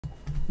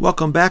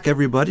Welcome back,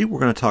 everybody. We're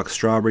going to talk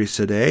strawberries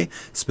today,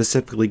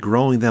 specifically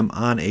growing them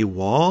on a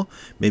wall.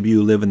 Maybe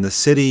you live in the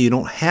city, you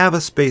don't have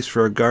a space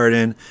for a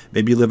garden.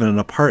 Maybe you live in an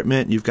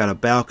apartment, you've got a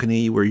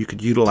balcony where you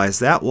could utilize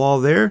that wall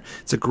there.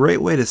 It's a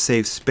great way to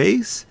save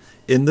space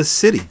in the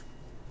city.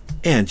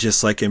 And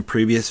just like in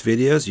previous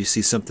videos, you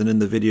see something in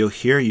the video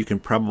here, you can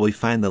probably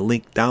find the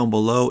link down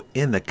below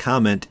in the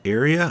comment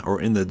area or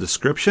in the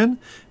description.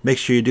 Make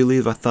sure you do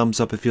leave a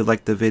thumbs up if you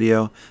like the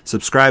video.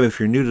 Subscribe if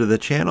you're new to the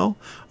channel.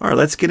 Alright,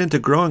 let's get into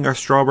growing our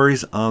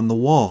strawberries on the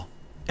wall.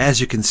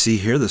 As you can see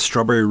here, the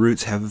strawberry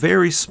roots have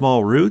very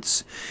small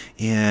roots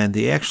and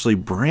they actually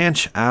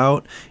branch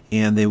out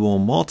and they will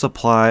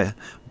multiply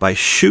by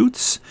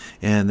shoots,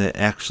 and it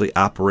actually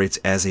operates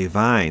as a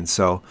vine.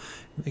 So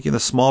making the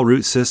small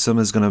root system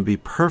is going to be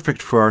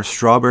perfect for our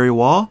strawberry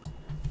wall.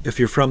 If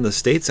you're from the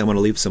States, I'm going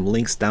to leave some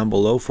links down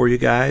below for you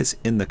guys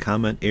in the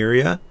comment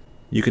area.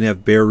 You can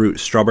have bare root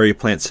strawberry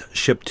plants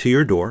shipped to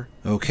your door.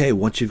 Okay,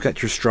 once you've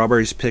got your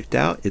strawberries picked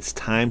out, it's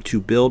time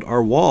to build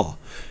our wall.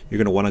 You're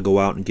going to want to go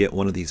out and get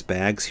one of these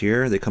bags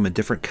here. They come in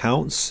different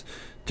counts,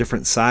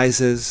 different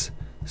sizes.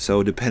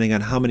 So depending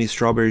on how many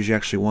strawberries you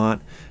actually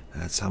want,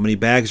 that's how many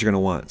bags you're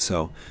going to want.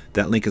 So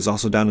that link is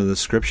also down in the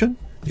description.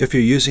 If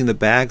you're using the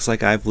bags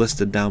like I've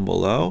listed down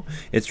below,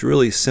 it's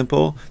really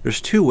simple.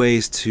 There's two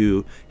ways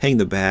to hang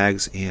the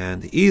bags,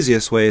 and the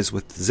easiest way is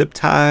with zip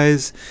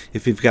ties.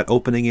 If you've got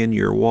opening in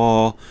your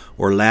wall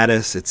or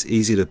lattice, it's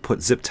easy to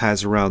put zip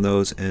ties around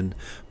those and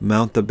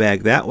mount the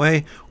bag that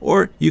way,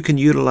 or you can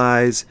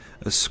utilize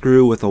a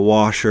screw with a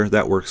washer.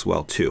 That works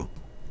well too.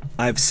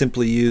 I've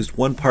simply used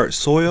 1 part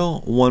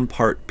soil, 1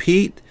 part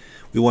peat.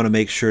 We want to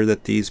make sure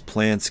that these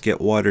plants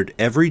get watered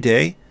every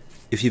day.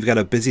 If you've got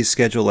a busy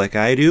schedule like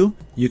I do,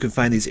 you can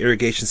find these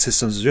irrigation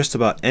systems just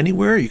about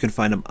anywhere. You can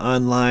find them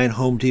online,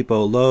 Home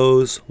Depot,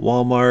 Lowe's,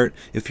 Walmart,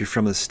 if you're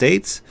from the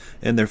States,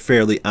 and they're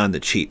fairly on the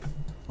cheap.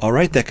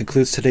 Alright, that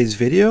concludes today's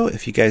video.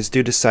 If you guys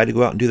do decide to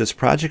go out and do this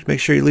project, make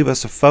sure you leave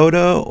us a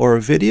photo or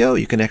a video.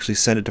 You can actually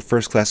send it to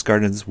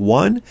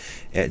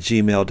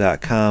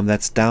firstclassgardens1@gmail.com.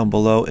 That's down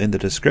below in the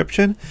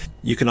description.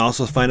 You can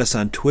also find us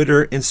on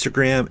Twitter,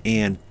 Instagram,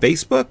 and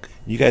Facebook.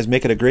 You guys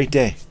make it a great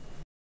day.